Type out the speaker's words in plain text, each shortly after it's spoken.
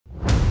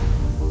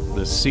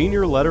the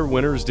Senior Letter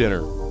Winners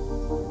Dinner.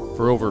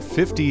 For over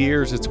 50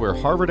 years, it's where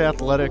Harvard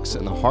Athletics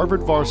and the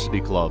Harvard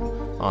Varsity Club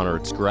honor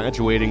its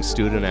graduating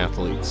student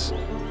athletes,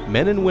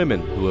 men and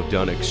women who have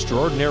done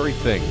extraordinary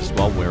things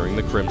while wearing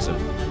the crimson.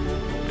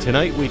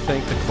 Tonight, we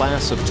thank the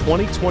class of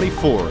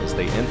 2024 as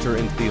they enter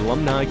into the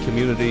alumni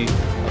community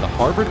of the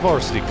Harvard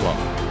Varsity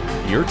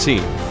Club, your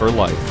team for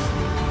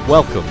life.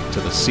 Welcome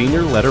to the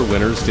Senior Letter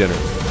Winners Dinner.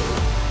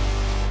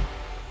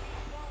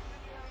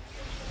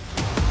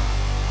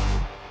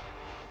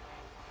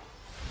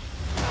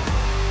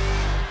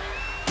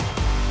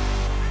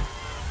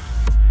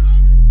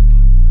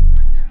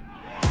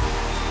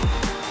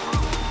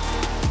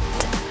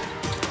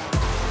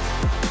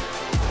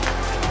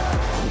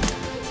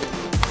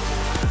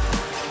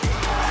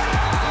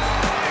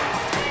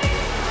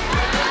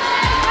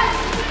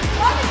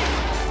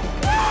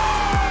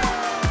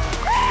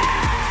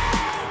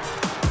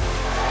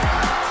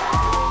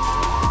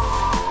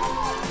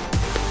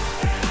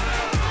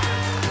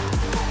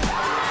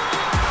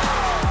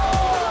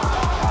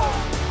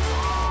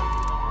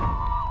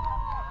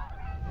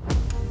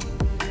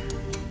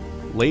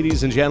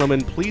 Ladies and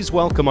gentlemen, please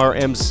welcome our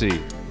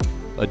MC,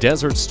 a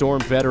Desert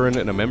Storm veteran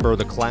and a member of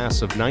the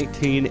class of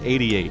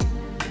 1988,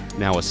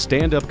 now a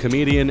stand-up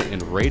comedian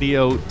and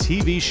radio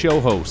TV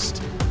show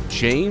host,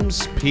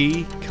 James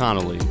P.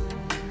 Connolly.